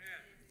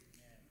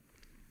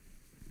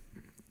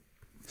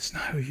 It's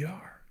not who you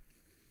are.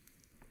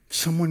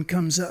 Someone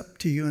comes up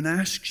to you and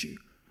asks you,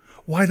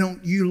 why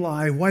don't you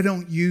lie? Why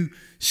don't you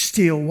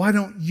steal? Why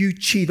don't you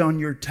cheat on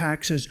your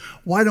taxes?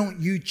 Why don't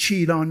you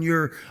cheat on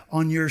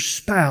your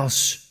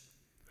spouse?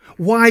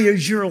 Why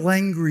is your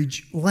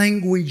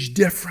language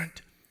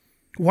different?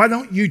 Why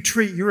don't you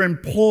treat your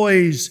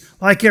employees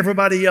like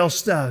everybody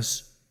else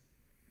does?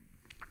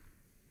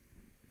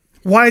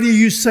 Why do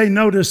you say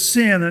no to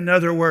sin, in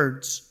other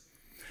words?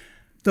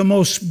 The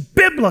most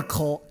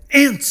biblical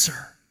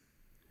answer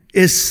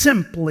is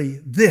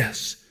simply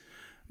this: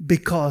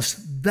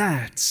 because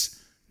that's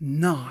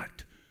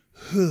not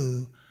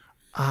who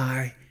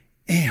I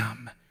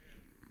am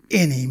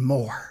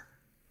anymore.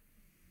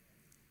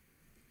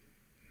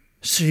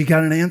 So you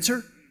got an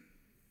answer?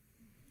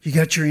 You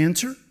got your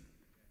answer?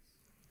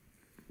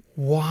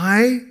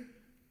 Why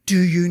do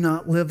you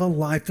not live a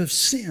life of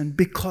sin?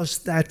 Because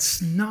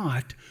that's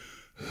not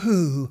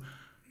who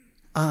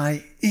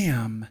I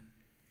am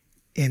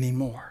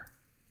anymore.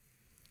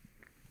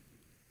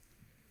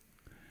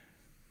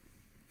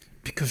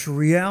 Because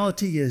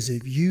reality is,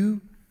 it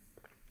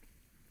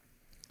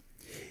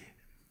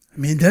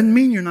doesn't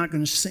mean you're not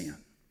going to sin.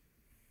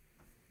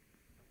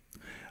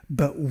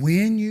 But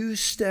when you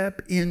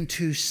step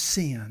into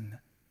sin,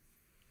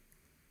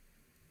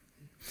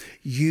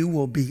 you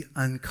will be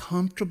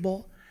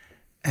uncomfortable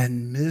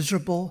and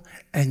miserable,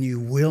 and you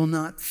will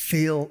not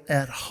feel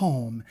at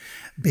home,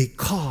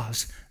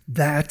 because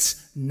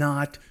that's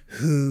not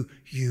who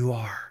you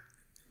are.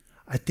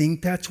 I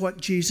think that's what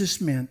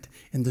Jesus meant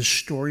in the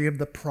story of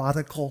the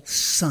prodigal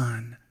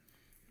son.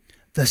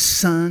 The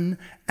son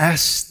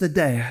asked the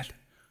dad,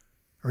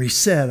 or he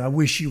said, I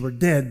wish you were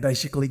dead,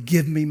 basically,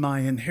 give me my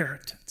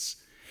inheritance.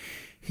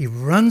 He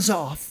runs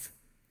off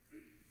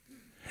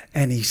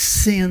and he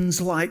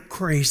sins like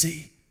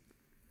crazy.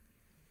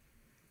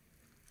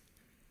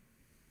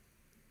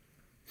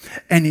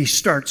 And he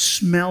starts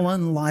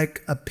smelling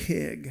like a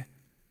pig.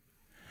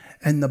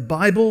 And the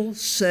Bible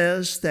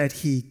says that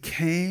he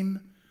came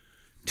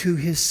to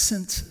his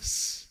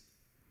senses.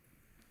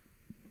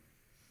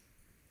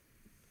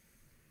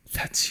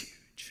 That's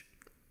huge.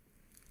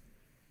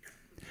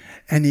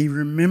 And he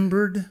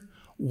remembered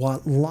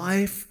what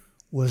life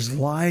was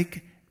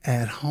like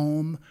at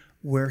home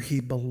where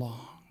he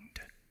belonged.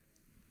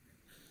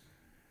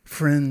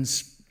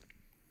 Friends,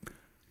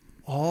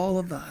 all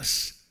of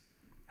us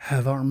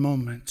have our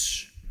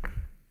moments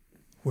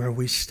where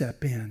we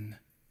step in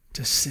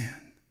to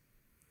sin.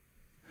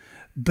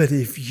 But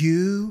if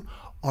you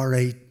are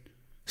a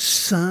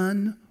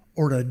son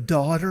or a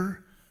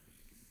daughter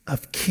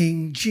of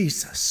King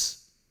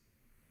Jesus,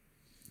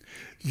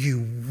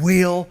 you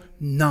will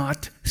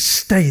not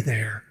stay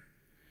there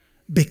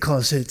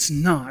because it's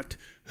not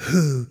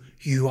who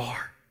you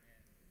are.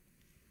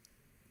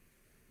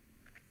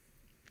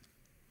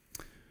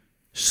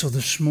 So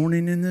this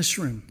morning in this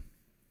room,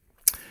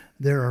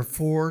 there are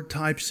 4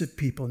 types of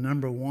people.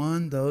 Number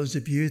 1, those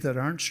of you that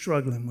aren't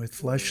struggling with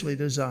fleshly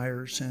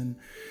desires and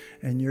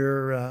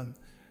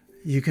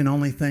you can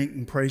only thank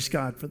and praise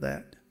God for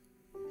that.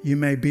 You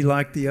may be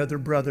like the other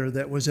brother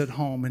that was at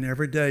home and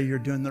every day you're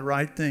doing the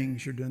right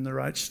things, you're doing the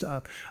right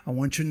stuff. I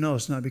want you to know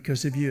it's not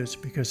because of you, it's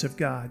because of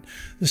God.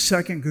 The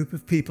second group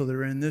of people that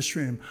are in this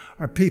room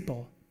are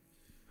people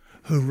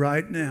who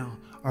right now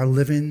are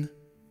living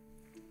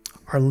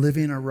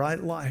a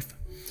right life.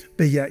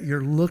 But yet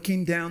you're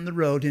looking down the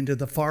road into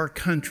the far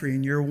country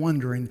and you're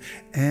wondering,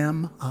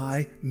 am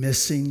I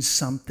missing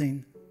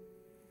something?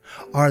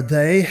 Are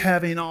they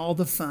having all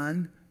the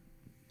fun?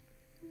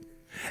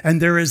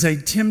 And there is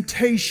a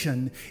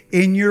temptation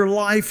in your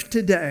life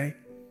today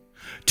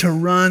to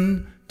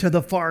run to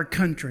the far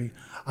country.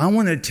 I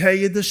want to tell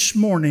you this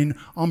morning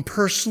on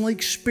personal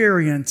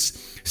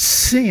experience,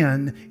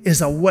 sin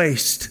is a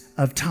waste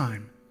of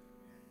time.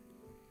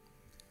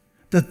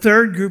 The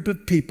third group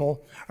of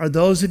people are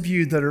those of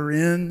you that are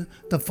in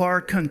the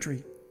far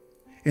country.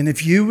 And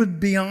if you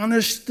would be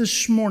honest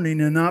this morning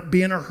and not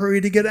be in a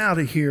hurry to get out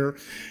of here,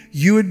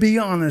 you would be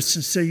honest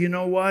and say, you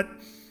know what?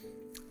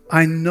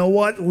 I know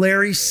what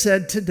Larry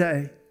said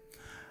today.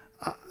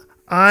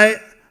 I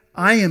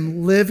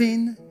am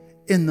living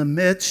in the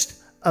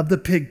midst of the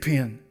pig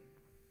pen.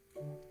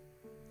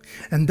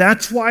 And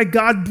that's why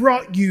God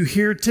brought you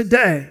here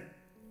today.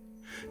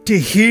 To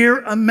hear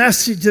a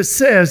message that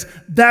says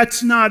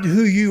that's not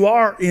who you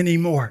are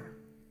anymore.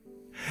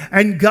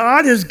 And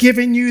God has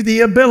given you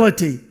the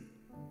ability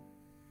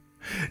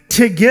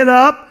to get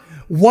up,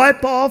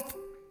 wipe off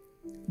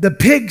the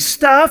pig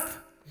stuff,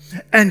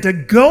 and to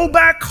go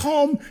back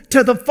home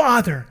to the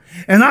Father.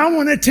 And I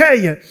want to tell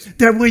you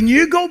that when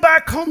you go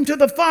back home to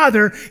the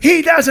Father,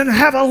 He doesn't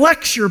have a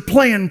lecture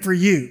planned for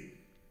you.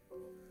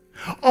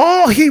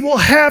 All He will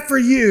have for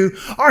you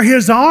are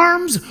His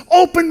arms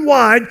open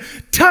wide,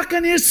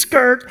 tucking His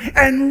skirt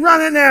and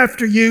running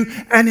after you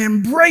and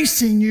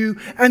embracing you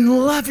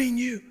and loving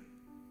you.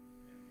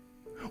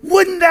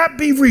 Wouldn't that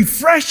be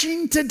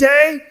refreshing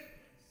today?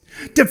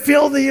 To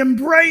feel the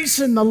embrace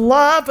and the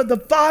love of the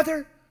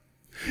Father?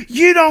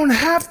 You don't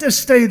have to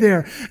stay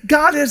there.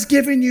 God has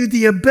given you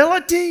the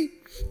ability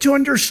to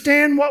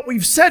understand what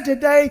we've said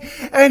today,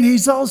 and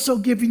He's also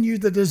given you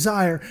the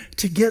desire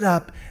to get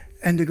up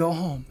and to go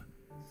home,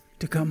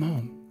 to come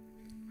home.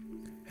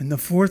 And the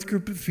fourth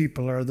group of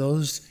people are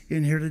those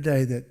in here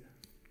today that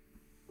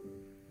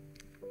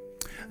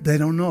they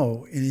don't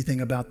know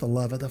anything about the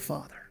love of the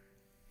Father.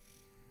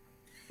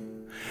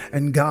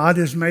 And God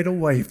has made a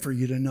way for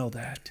you to know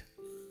that.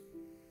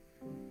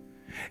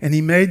 And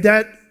He made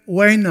that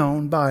way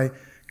known by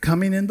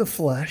coming in the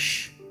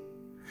flesh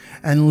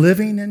and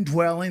living and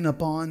dwelling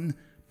upon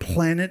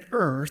planet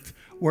Earth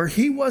where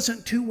He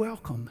wasn't too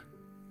welcome.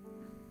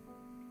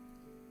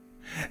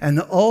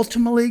 And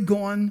ultimately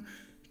going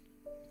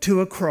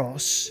to a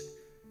cross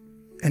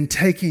and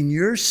taking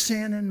your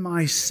sin and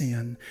my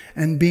sin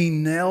and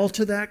being nailed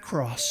to that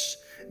cross,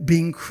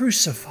 being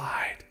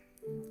crucified,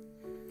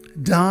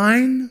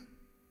 dying,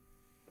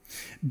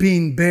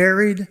 being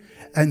buried,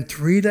 and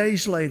 3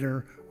 days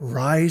later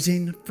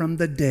rising from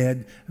the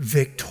dead,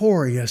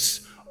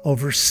 victorious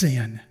over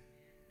sin.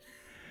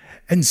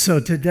 And so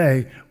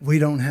today, we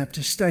don't have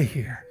to stay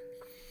here.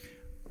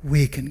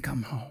 We can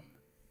come home.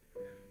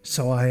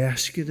 So I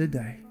ask you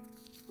today,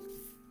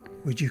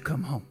 would you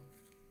come home?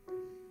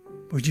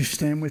 Would you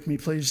stand with me,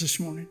 please, this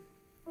morning?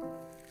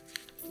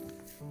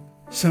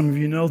 Some of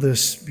you know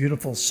this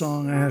beautiful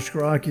song I asked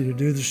Rocky to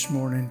do this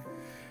morning.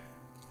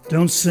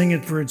 Don't sing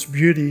it for its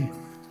beauty.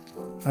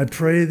 I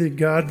pray that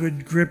God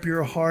would grip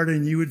your heart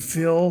and you would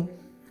feel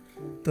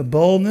the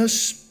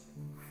boldness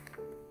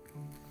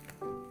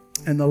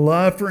and the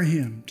love for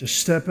Him to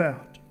step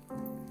out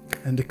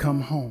and to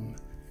come home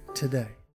today.